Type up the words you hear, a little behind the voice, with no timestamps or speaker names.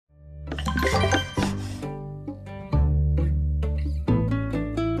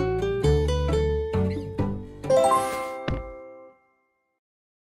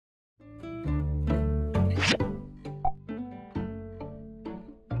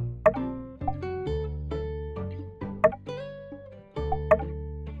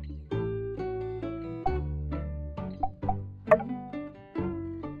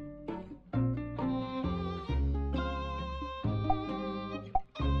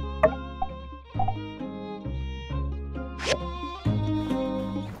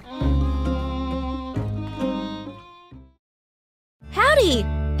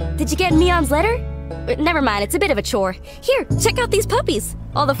you get Mion's letter? Never mind, it's a bit of a chore. Here, check out these puppies.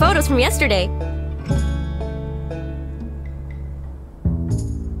 All the photos from yesterday.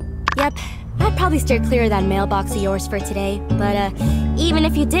 Yep, I'd probably steer clear of that mailbox of yours for today. But, even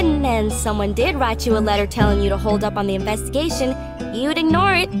if you didn't and someone did write you a letter telling you to hold up on the investigation, you'd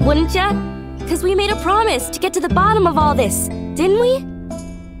ignore it, wouldn't ya? 'Cause we made a promise to get to the bottom of all this, didn't we?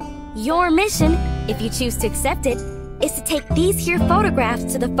 Your mission, if you choose to accept it, is to take these here photographs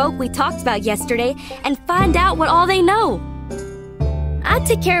to the folk we talked about yesterday and find out what all they know. I'd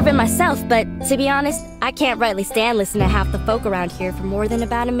take care of it myself, but to be honest, I can't rightly stand listening to half the folk around here for more than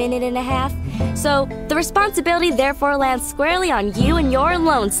about a minute and a half. So the responsibility therefore lands squarely on you and your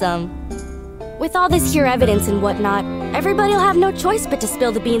lonesome. With all this here evidence and whatnot, everybody'll have no choice but to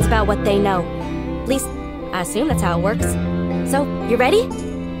spill the beans about what they know. At least, I assume that's how it works. So, you ready?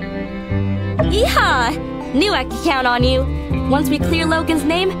 Yeehaw! Knew I could count on you. Once we clear Logan's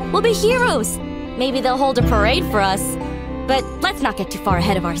name, we'll be heroes. Maybe they'll hold a parade for us. But let's not get too far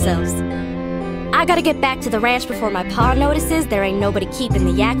ahead of ourselves. I gotta get back to the ranch before my pa notices there ain't nobody keeping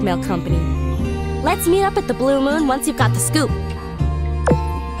the yak mail company. Let's meet up at the Blue Moon once you've got the scoop.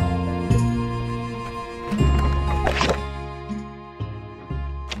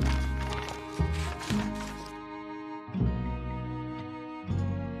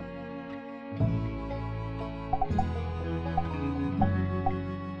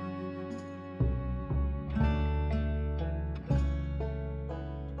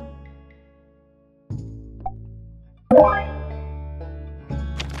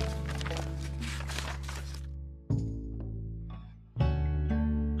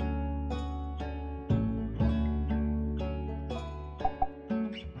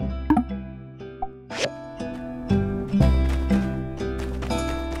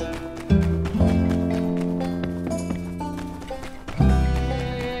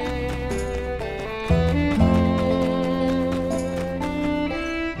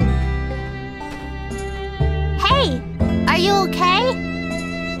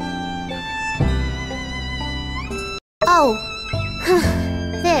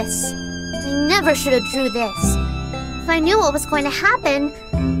 This. I never should have drew this. If I knew what was going to happen,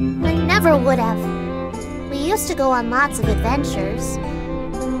 I never would have. We used to go on lots of adventures.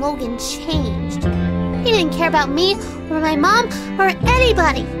 Then Logan changed. He didn't care about me, or my mom, or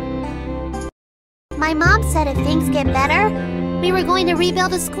anybody. My mom said if things get better, we were going to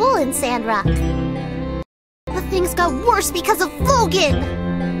rebuild a school in Sandrock. But things got worse because of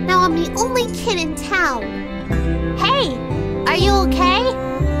Logan! Now I'm the only kid in town. Hey! Are you okay?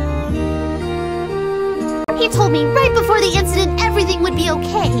 He told me right before the incident everything would be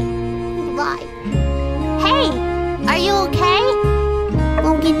okay. He lied. Hey! Are you okay?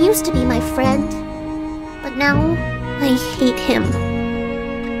 Logan used to be my friend, but now I hate him.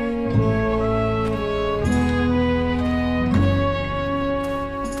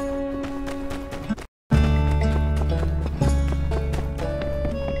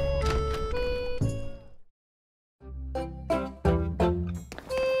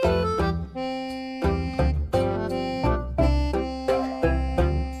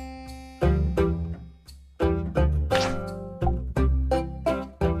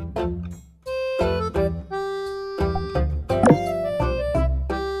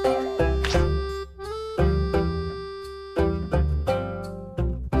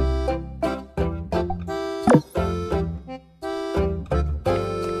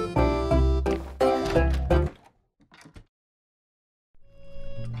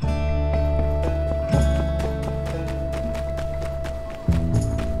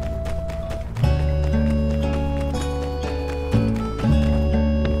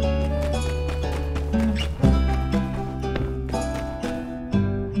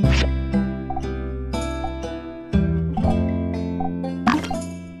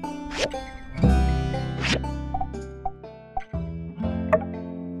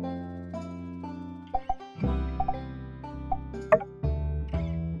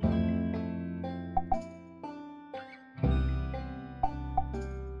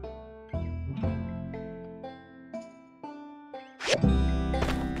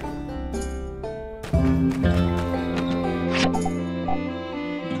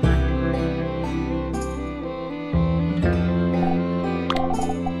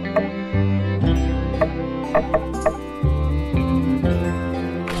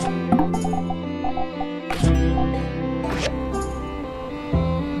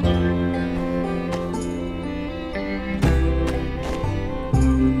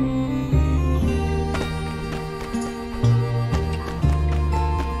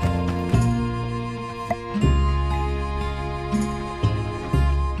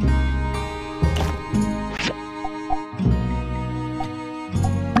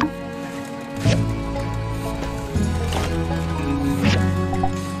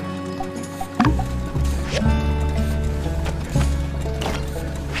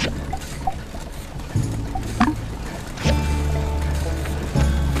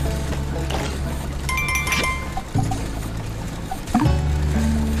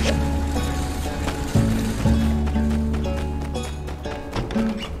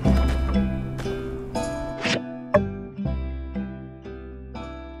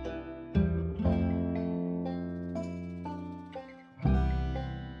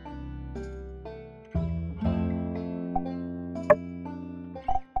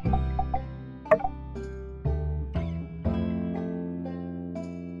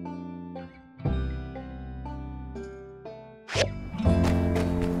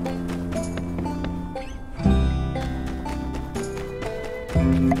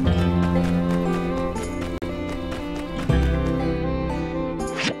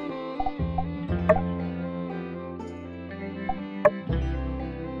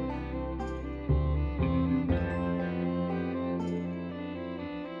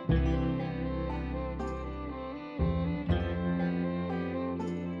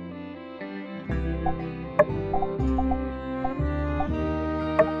 Oh,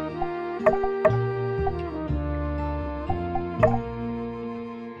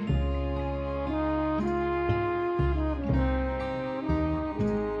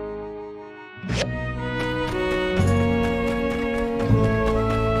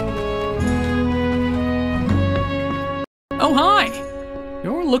 hi!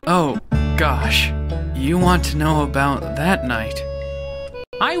 Oh, gosh. You want to know about that night?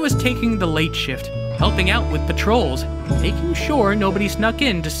 I was taking the late shift, helping out with patrols, making sure nobody snuck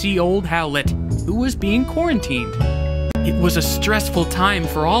in to see old Howlett, who was being quarantined. It was a stressful time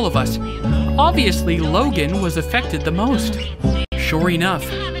for all of us. Obviously, Logan was affected the most. Sure enough,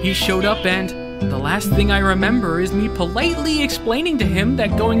 he showed up and the last thing I remember is me politely explaining to him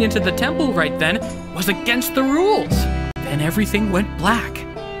that going into the temple right then was against the rules. Then everything went black.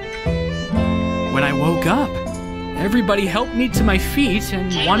 When I woke up, everybody helped me to my feet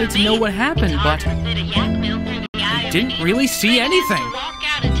and wanted to know what happened, but I didn't really see anything.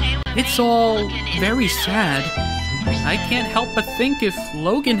 It's all very sad. I can't help but think if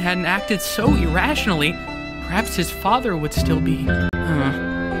Logan hadn't acted so irrationally, perhaps his father would still be.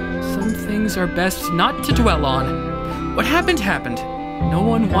 Some things are best not to dwell on. What happened happened. No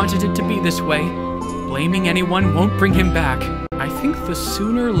one wanted it to be this way. Blaming anyone won't bring him back. I think the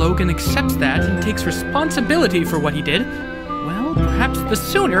sooner Logan accepts that and takes responsibility for what he did, well, perhaps the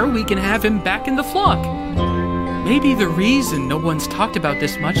sooner we can have him back in the flock. Maybe the reason no one's talked about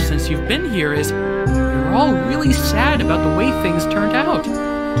this much since you've been here is you're all really sad about the way things turned out.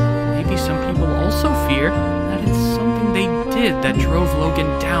 Maybe some people also fear that it's something they did that drove Logan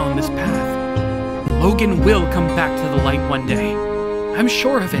down this path. Logan will come back to the light one day. I'm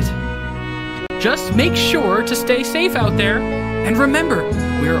sure of it. Just make sure to stay safe out there. And remember,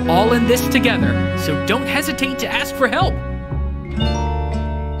 we're all in this together, so don't hesitate to ask for help.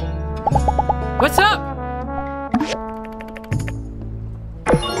 What's up?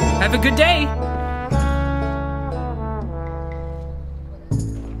 Have a good day.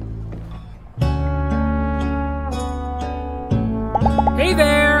 Hey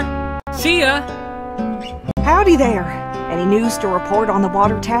there. See ya. Howdy there. Any news to report on the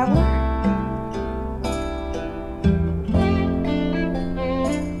water tower?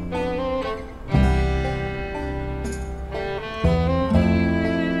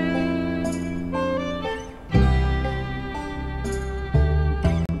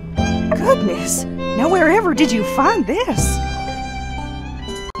 Goodness, now wherever did you find this?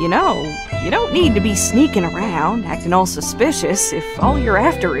 You know, you don't need to be sneaking around, acting all suspicious if all you're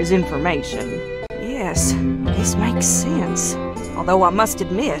after is information. Yes, this makes sense. Although I must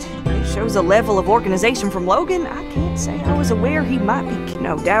admit, it shows a level of organization from Logan I can't say I was aware he might be.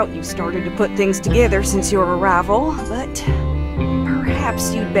 No doubt you started to put things together since your arrival, but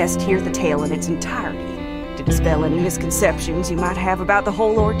perhaps you'd best hear the tale in its entirety to dispel any misconceptions you might have about the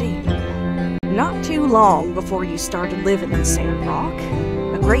whole ordeal. Not too long before you started living in Sandrock,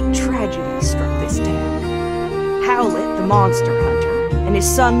 a great tragedy struck this town. Howlett, the monster hunter, and his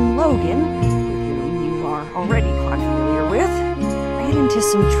son Logan, with whom you are already quite familiar with, ran into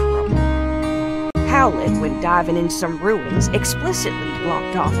some trouble. Howlett went diving into some ruins explicitly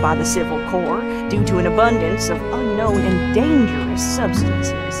blocked off by the Civil Corps due to an abundance of unknown and dangerous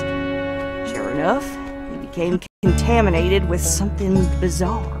substances. Sure enough, he became contaminated with something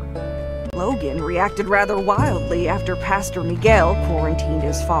bizarre. Logan reacted rather wildly after Pastor Miguel quarantined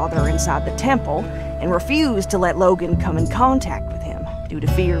his father inside the temple and refused to let Logan come in contact with him due to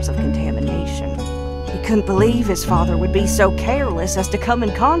fears of contamination. He couldn't believe his father would be so careless as to come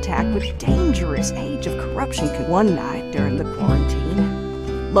in contact with dangerous age of corruption. One night during the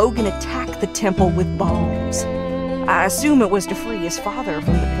quarantine, Logan attacked the temple with bombs. I assume it was to free his father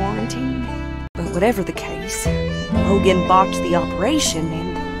from the quarantine. But whatever the case, Logan botched the operation and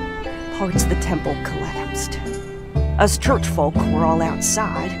parts of the temple collapsed. Us church folk were all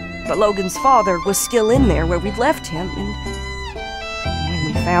outside, but Logan's father was still in there where we'd left him, and when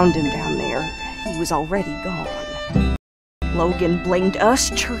we found him down there, he was already gone. Logan blamed us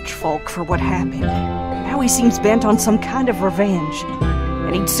church folk for what happened. Now he seems bent on some kind of revenge,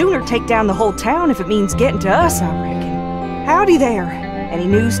 and he'd sooner take down the whole town if it means getting to us, I reckon. Howdy there. Any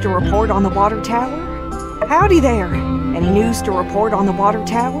news to report on the water tower? Howdy there. Any news to report on the water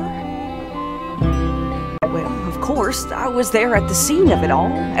tower? Well, of course, I was there at the scene of it all,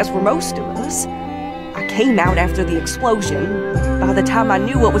 as were most of us. I came out after the explosion. By the time I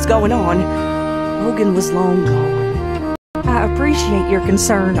knew what was going on, Logan was long gone. I appreciate your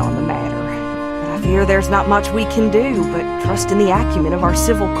concern on the matter, but I fear there's not much we can do but trust in the acumen of our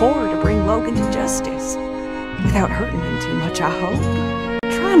Civil Corps to bring Logan to justice. Without hurting him too much, I hope.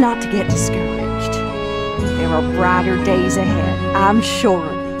 Try not to get discouraged. There are brighter days ahead, I'm sure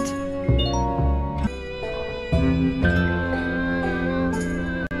of it.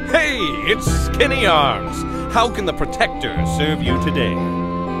 Hey, it's Skinny Arms. How can the Protector serve you today?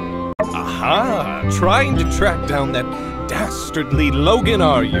 Aha, trying to track down that dastardly Logan,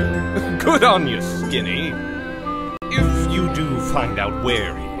 are you? Good on you, Skinny. If you do find out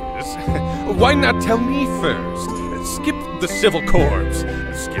where he is, why not tell me first? Skip the civil corps.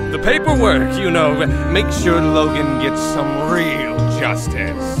 Skip the paperwork, you know. Make sure Logan gets some real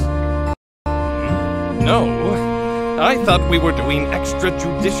justice. No? I thought we were doing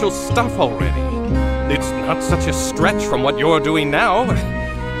extrajudicial stuff already. It's not such a stretch from what you're doing now.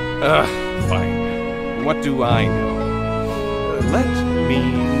 Fine. What do I know? Let me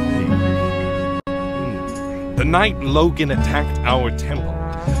think. The night Logan attacked our temple,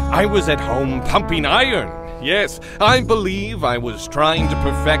 I was at home pumping iron. Yes, I believe I was trying to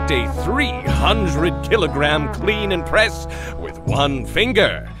perfect a 300-kilogram clean and press with one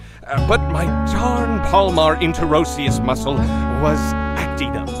finger. But my darn palmar interosseous muscle was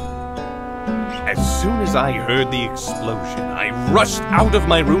acting up. As soon as I heard the explosion, I rushed out of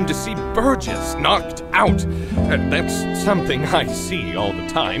my room to see Burgess knocked out. That's something I see all the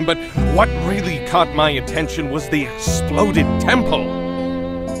time, but what really caught my attention was the exploded temple.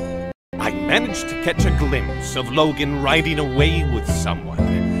 I managed to catch a glimpse of Logan riding away with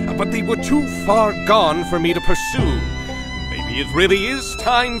someone, but they were too far gone for me to pursue. Maybe it really is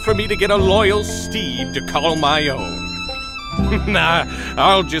time for me to get a loyal steed to call my own. Nah,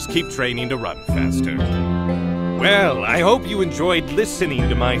 I'll just keep training to run faster. Well, I hope you enjoyed listening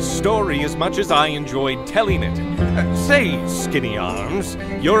to my story as much as I enjoyed telling it. Say, Skinny Arms,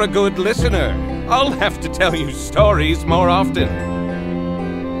 you're a good listener. I'll have to tell you stories more often.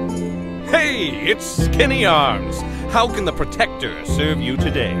 Hey, it's Skinny Arms. How can the Protector serve you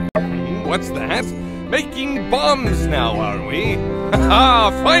today? What's that? Making bombs now, are we?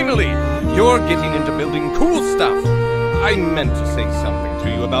 Haha, finally! You're getting into building cool stuff. I meant to say something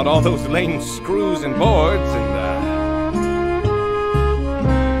to you about all those lame screws and boards and,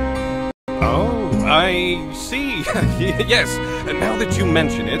 Oh, I see. Yes, now that you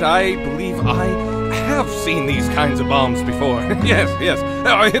mention it, I believe I have seen these kinds of bombs before. Yes.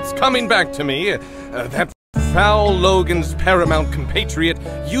 It's coming back to me. That foul Logan's paramount compatriot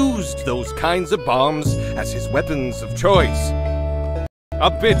used those kinds of bombs as his weapons of choice. A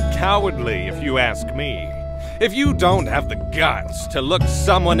bit cowardly, if you ask me. If you don't have the guts to look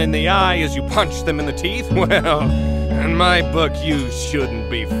someone in the eye as you punch them in the teeth, well, in my book, you shouldn't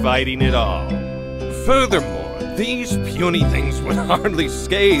be fighting at all. Furthermore, these puny things would hardly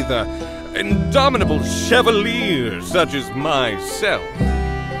scathe an indomitable chevalier such as myself.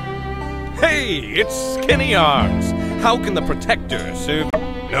 Hey, it's Skinny Arms. How can the Protector serve?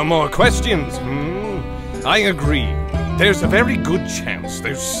 No more questions, I agree. There's a very good chance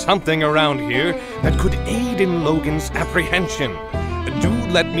there's something around here that could aid in Logan's apprehension. Do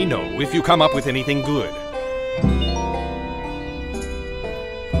let me know if you come up with anything good.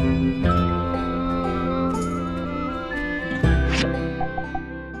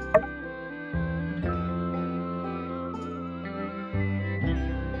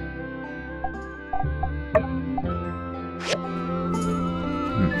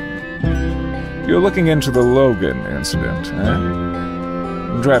 You're looking into the Logan incident,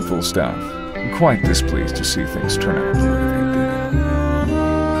 eh? Dreadful stuff. Quite displeased to see things turn out the way they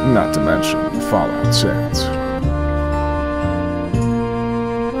did. Not to mention the fallout since.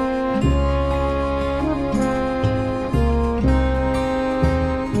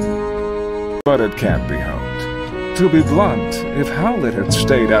 But it can't be helped. To be blunt, if Howlett had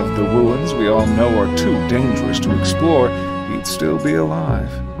stayed out of the ruins we all know are too dangerous to explore, he'd still be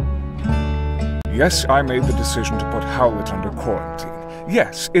alive. Yes, I made the decision to put Howlett under quarantine.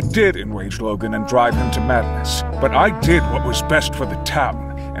 Yes, it did enrage Logan and drive him to madness. But I did what was best for the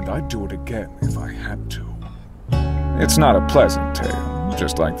town, and I'd do it again if I had to. It's not a pleasant tale,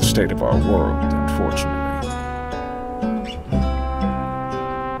 just like the state of our world, unfortunately.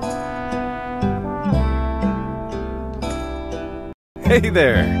 Hey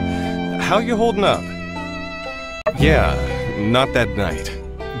there! How you holding up? Yeah, not that night.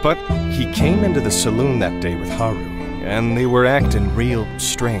 But he came into the saloon that day with Haru, and they were acting real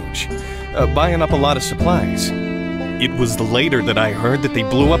strange, buying up a lot of supplies. It was later that I heard that they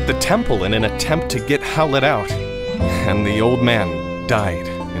blew up the temple in an attempt to get Howlett out, and the old man died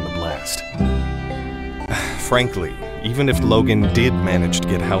in the blast. Frankly, even if Logan did manage to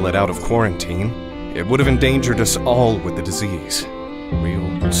get Howlett out of quarantine, it would have endangered us all with the disease.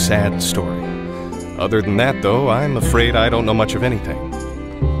 Real sad story. Other than that, though, I'm afraid I don't know much of anything.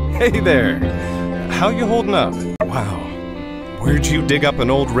 Hey there! how you holding up? Wow, where'd you dig up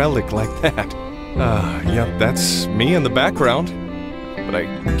an old relic like that? Yep, that's me in the background. But I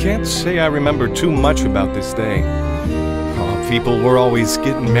can't say I remember too much about this day. Oh, people were always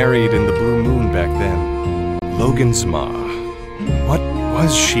getting married in the blue moon back then. Logan's ma. What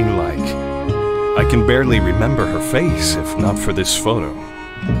was she like? I can barely remember her face if not for this photo.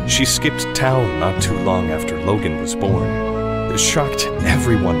 She skipped town not too long after Logan was born. It shocked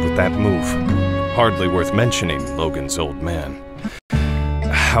everyone with that move. Hardly worth mentioning Logan's old man.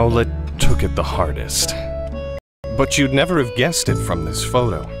 Howlett took it the hardest. But you'd never have guessed it from this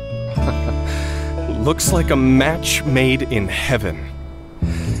photo. Looks like a match made in heaven.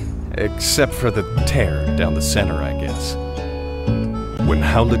 Except for the tear down the center, I guess. When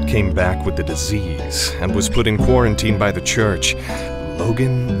Howlett came back with the disease and was put in quarantine by the church,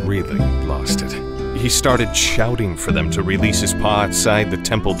 Logan really lost it. He started shouting for them to release his paw outside the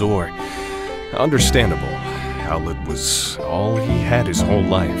temple door. Understandable. Howlett was all he had his whole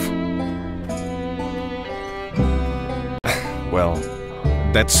life. Well,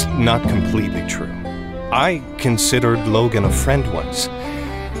 that's not completely true. I considered Logan a friend once.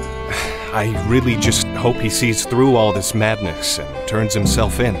 I really just hope he sees through all this madness and turns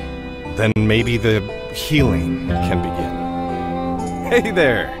himself in. Then maybe the healing can begin. Hey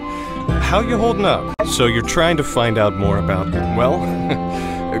there! How you holding up? So you're trying to find out more about, well,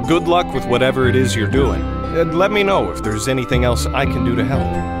 good luck with whatever it is you're doing. And let me know if there's anything else I can do to help.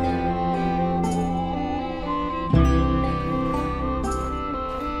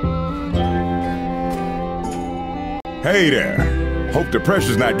 Hey there. Hope the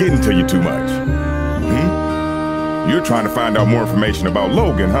pressure's not getting to you too much. You're trying to find out more information about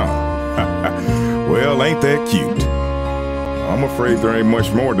Logan, huh? Well, ain't that cute? I'm afraid there ain't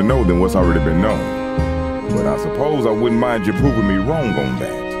much more to know than what's already been known. But I suppose I wouldn't mind you proving me wrong on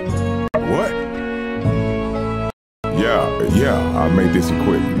that. What? Yeah, I made this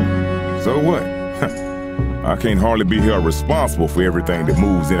equipment. So what? I can't hardly be held responsible for everything that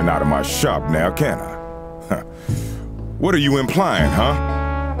moves in and out of my shop now, can I? What are you implying,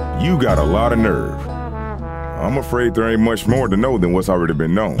 huh? You got a lot of nerve. I'm afraid there ain't much more to know than what's already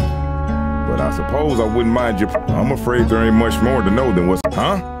been known. But I suppose I wouldn't mind you. I'm afraid there ain't much more to know than what's...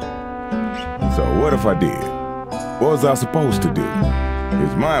 Huh? So what if I did? What was I supposed to do?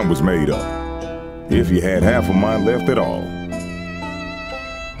 His mind was made up. If he had half of mine left at all.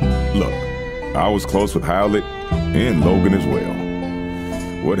 Look, I was close with Howlett and Logan as well.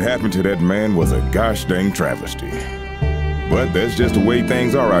 What happened to that man was a gosh dang travesty. But that's just the way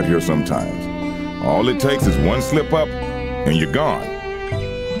things are out here sometimes. All it takes is one slip up, and you're gone.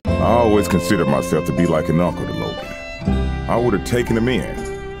 I always considered myself to be like an uncle to Logan. I would have taken him in,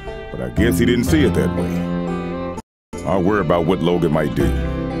 but I guess he didn't see it that way. I worry about what Logan might do,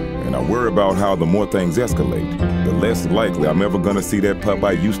 and I worry about how the more things escalate, the less likely I'm ever gonna see that pup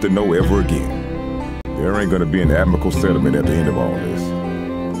I used to know ever again. There ain't gonna be an amicable settlement at the end of all this,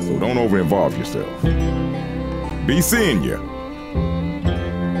 so don't over-involve yourself. Be seeing ya.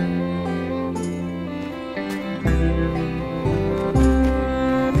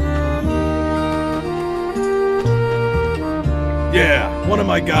 Yeah, one of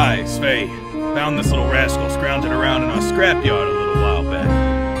my guys, Faye, found this little rascal scrounging around in our scrapyard a little while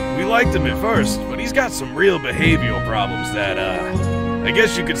back. We liked him at first, but he's got some real behavioral problems that, I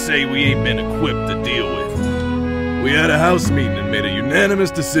guess you could say we ain't been equipped to deal with. We had a house meeting and made a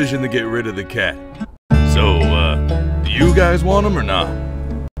unanimous decision to get rid of the cat. So, do you guys want him or not?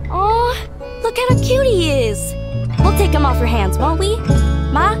 Aw, look how cute he is. We'll take him off your hands, won't we?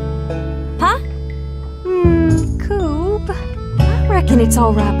 Ma? Pa? Coop. I reckon it's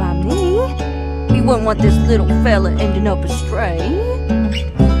all right by me. We wouldn't want this little fella ending up astray.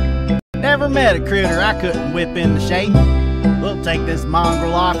 Never met a critter I couldn't whip into shape. We'll take this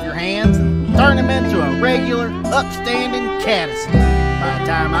mongrel off your hands and turn him into a regular, upstanding caddison. By the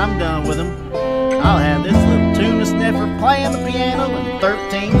time I'm done with him, I'll have this little tuna sniffer playing the piano in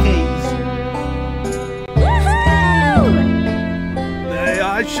 13 keys. Woohoo! Hey,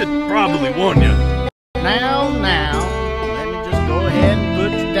 I should probably warn you. Now, let me just go ahead and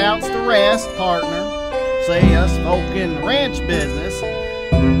put your doubts to rest, partner. See, us folk in the ranch business,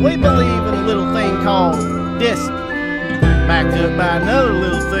 we believe in a little thing called discipline. Backed up by another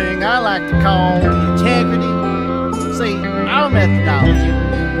little thing I like to call integrity. See, our methodology.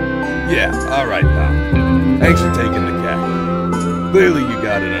 Yeah, alright, pal. Thanks for taking the cat. Clearly you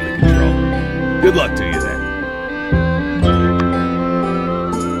got it under control. Good luck to you then.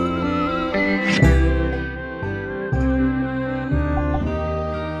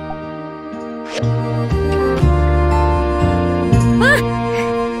 Ah!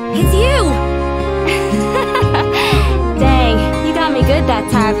 It's you!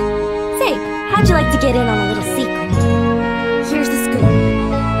 that time. Say, how'd you like to get in on a little secret? Here's the scoop.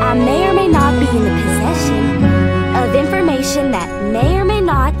 I may or may not be in the possession of information that may or may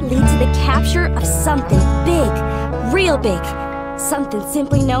not lead to the capture of something big, real big. Something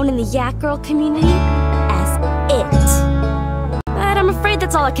simply known in the Yak Girl community as it. But I'm afraid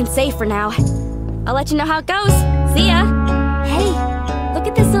that's all I can say for now. I'll let you know how it goes. See ya! Hey, look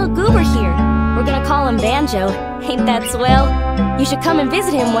at this little goober here. We're gonna call him Banjo. Ain't that swell? You should come and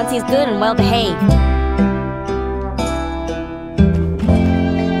visit him once he's good and well behaved.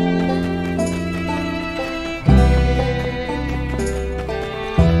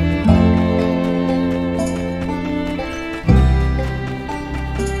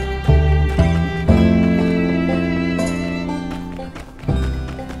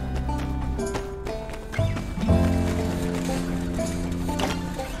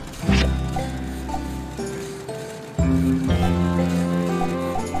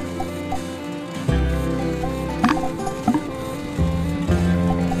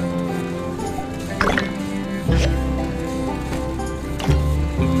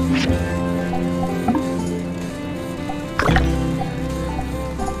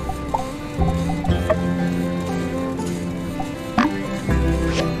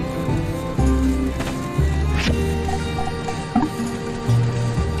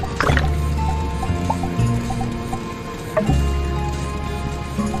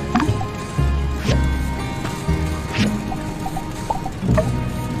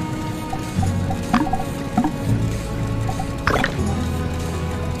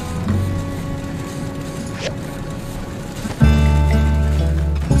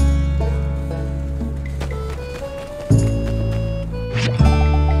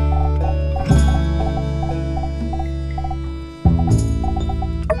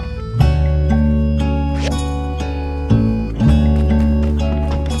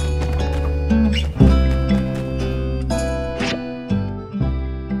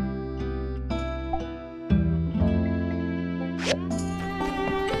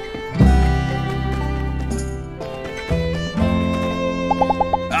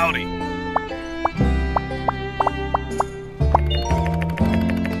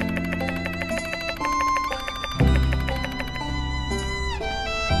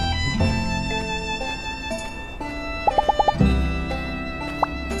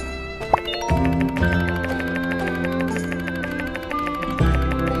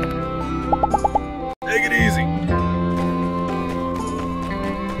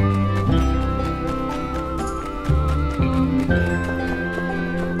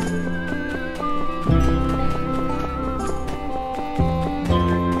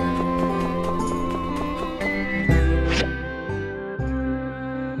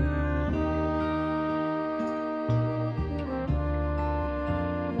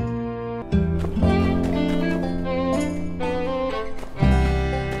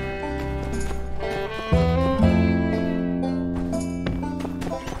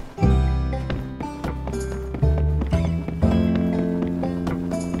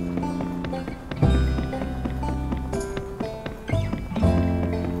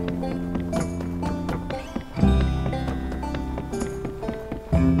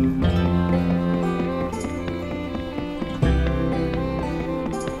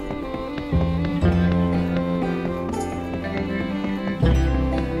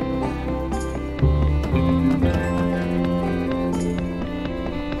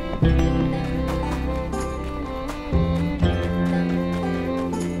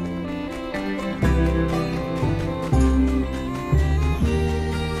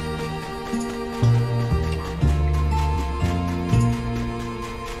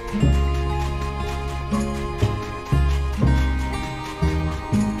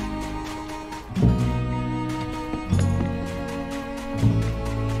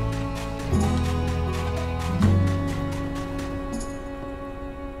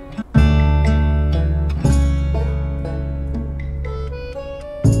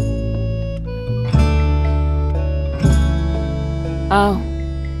 Oh,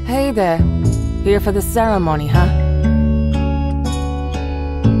 hey there. Here for the ceremony, huh?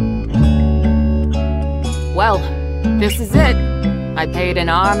 Well, this is it. I paid an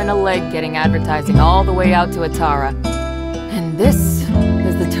arm and a leg getting advertising all the way out to Atara. And this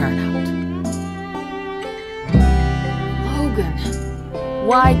is the turnout. Logan.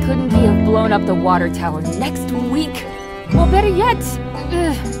 Why couldn't he have blown up the water tower next week? Or better yet,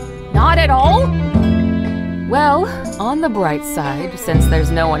 not at all? Well, on the bright side, since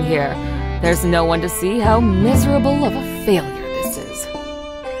there's no one here, there's no one to see how miserable of a failure this is.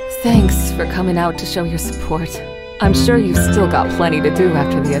 Thanks for coming out to show your support. I'm sure you've still got plenty to do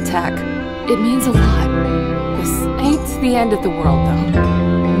after the attack. It means a lot. This ain't the end of the world, though.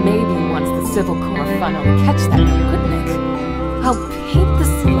 Maybe once the Civil Corps finally catch that picnic, I'll paint the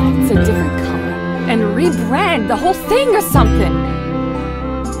sleds a different color and rebrand the whole thing or something.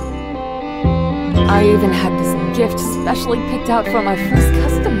 I even had this gift specially picked out for my first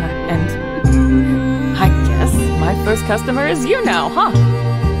customer, and I guess my first customer is you now, huh?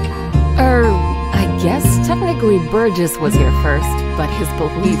 I guess technically Burgess was here first, but his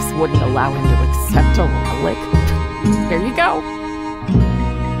beliefs wouldn't allow him to accept a relic. Here you go.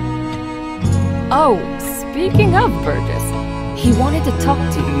 Oh, speaking of Burgess, he wanted to talk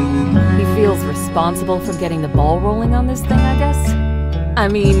to you. He feels responsible for getting the ball rolling on this thing, I guess. I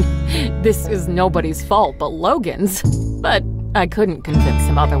mean, this is nobody's fault but Logan's, but I couldn't convince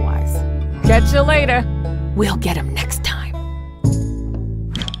him otherwise. Catch you later. We'll get him next time.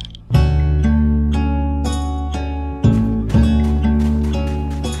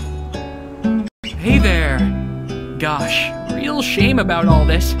 Hey there. Gosh, real shame about all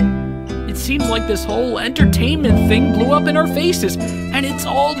this. It seems like this whole entertainment thing blew up in our faces, and it's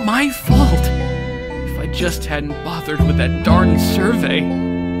all my fault. If I just hadn't bothered with that darn survey.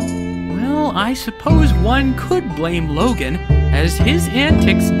 Well, I suppose one could blame Logan, as his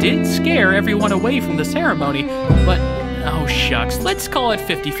antics did scare everyone away from the ceremony, but oh shucks, let's call it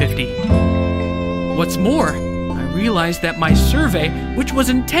 50-50. What's more, I realized that my survey, which was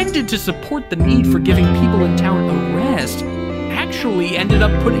intended to support the need for giving people in town a rest, actually ended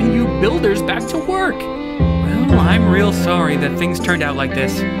up putting you builders back to work. Well, I'm real sorry that things turned out like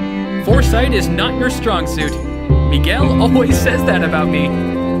this. Foresight is not your strong suit. Miguel always says that about me.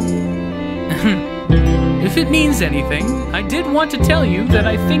 If it means anything, I did want to tell you that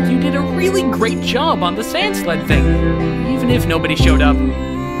I think you did a really great job on the sand sled thing, even if nobody showed up.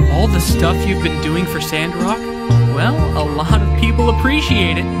 All the stuff you've been doing for Sandrock, well, a lot of people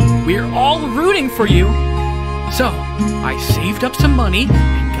appreciate it. We're all rooting for you. So, I saved up some money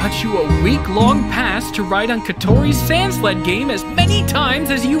and got you a week-long pass to ride on Katori's sand sled game as many times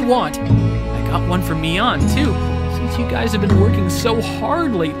as you want. I got one for Mian, too, since you guys have been working so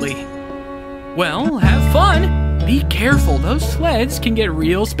hard lately. Well, have fun. Be careful, those sleds can get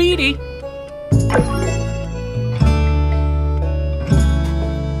real speedy.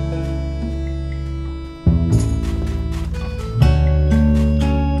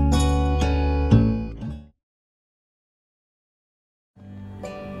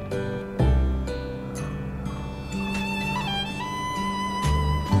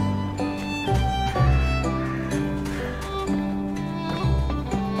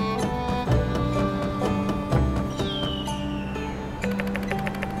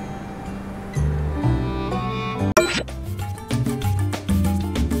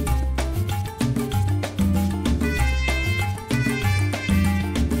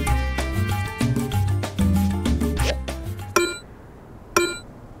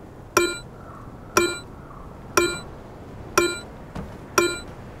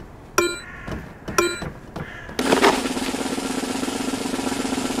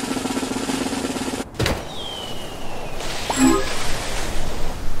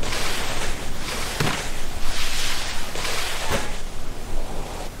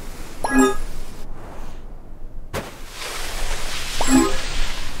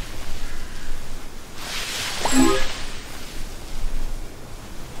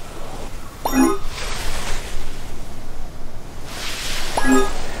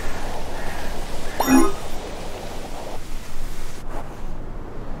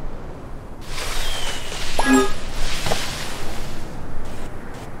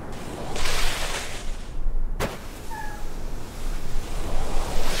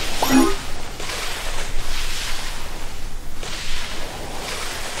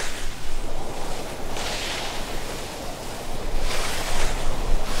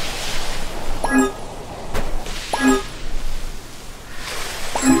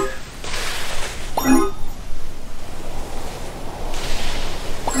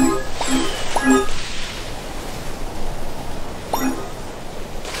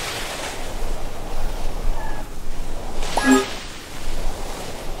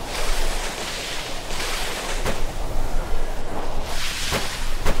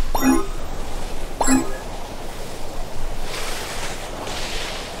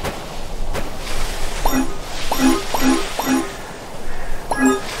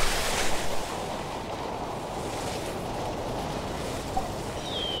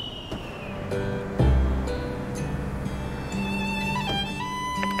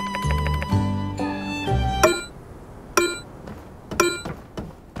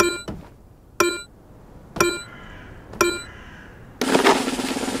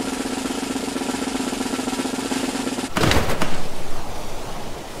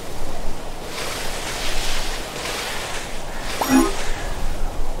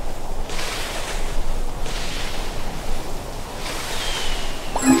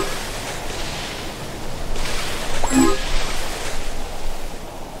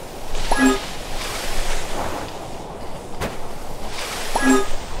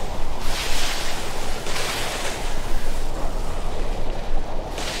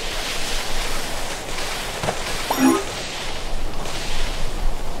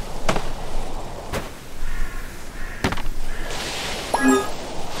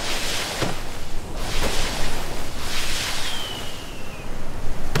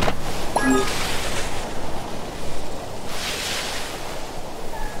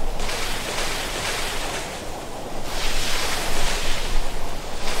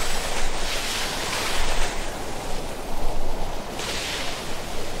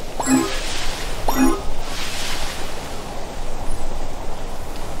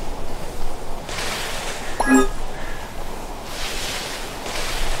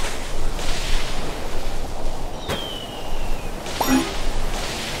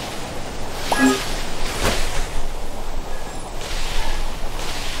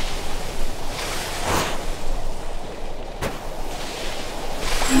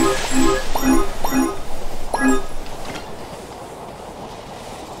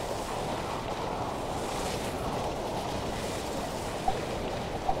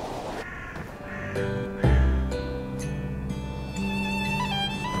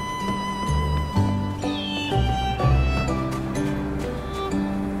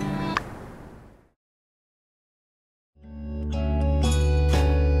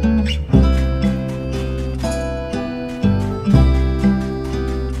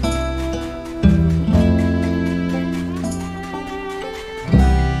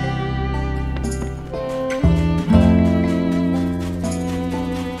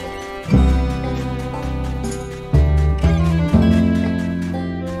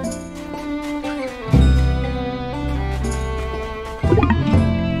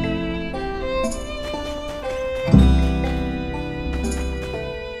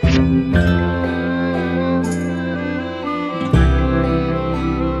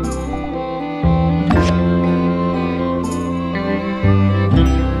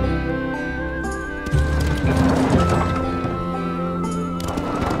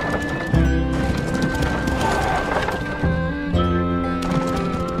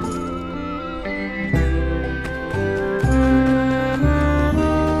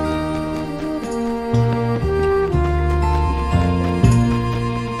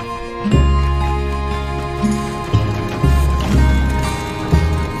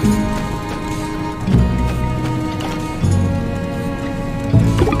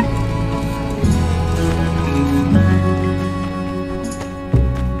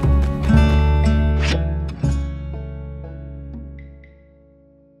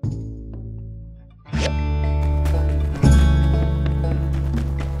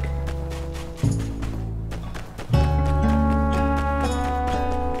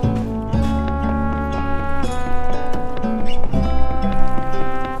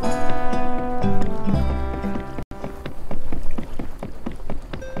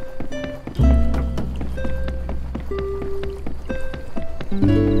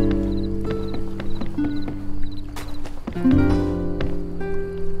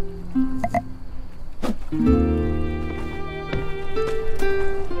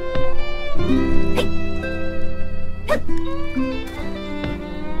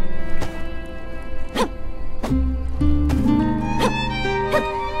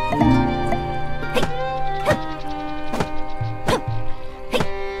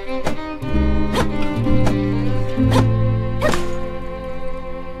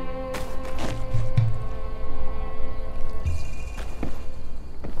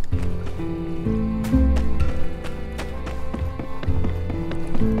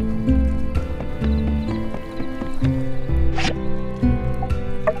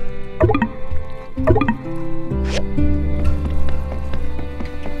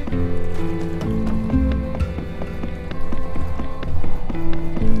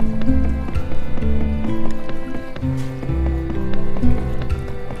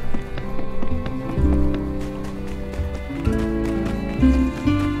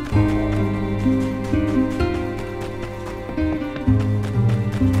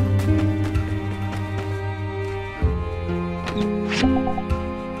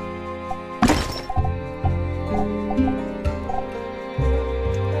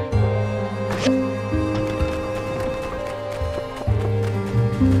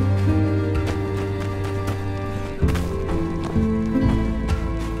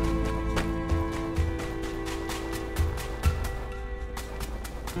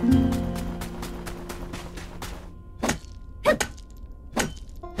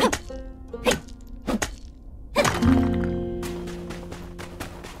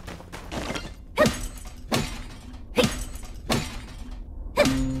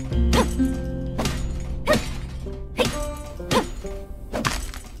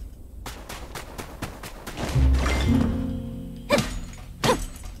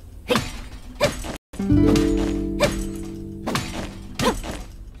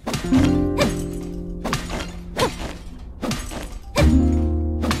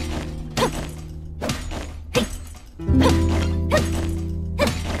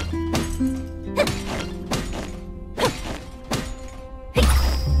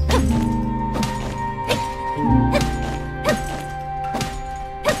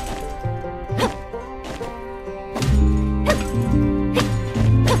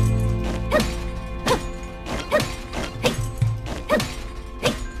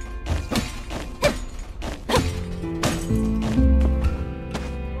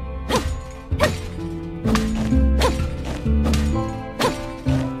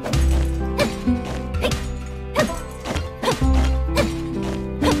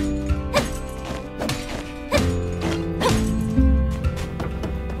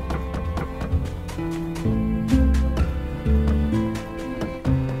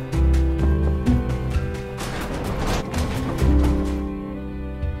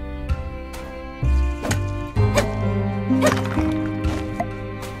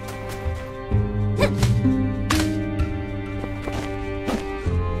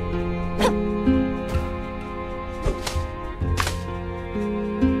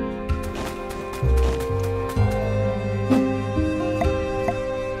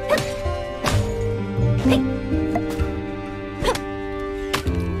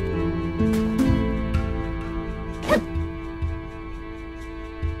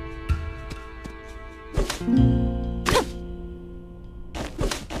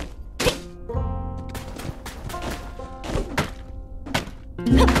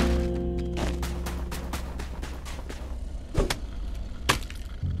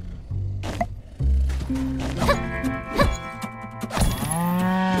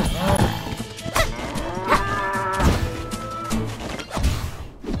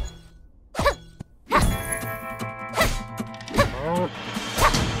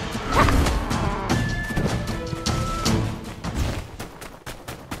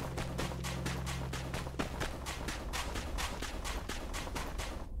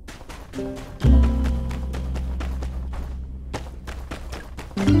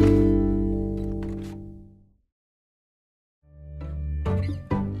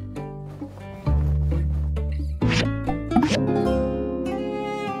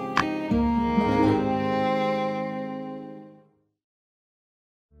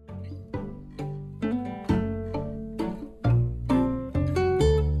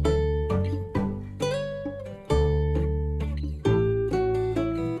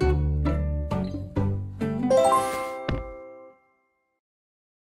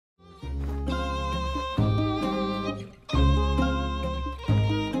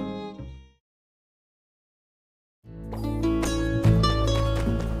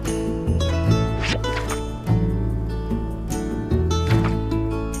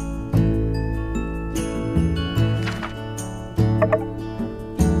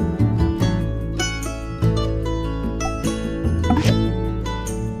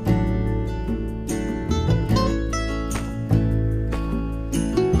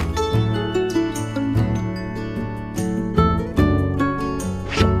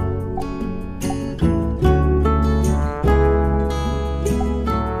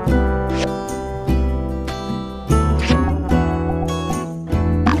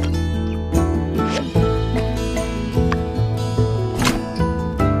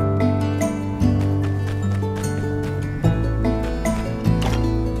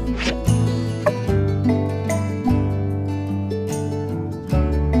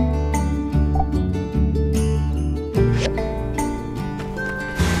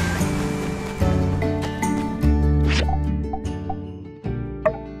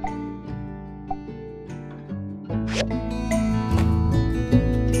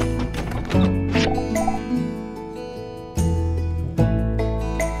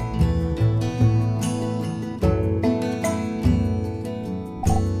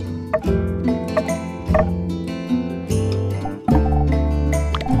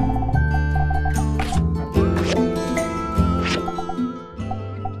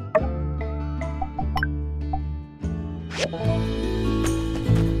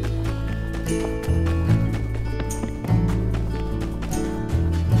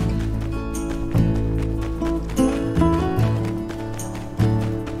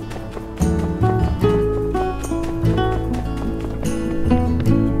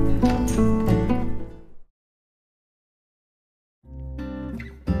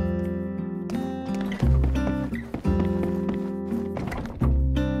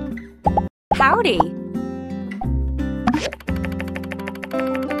 Howdy.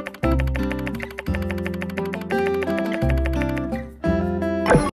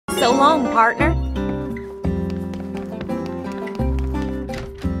 So long, partner.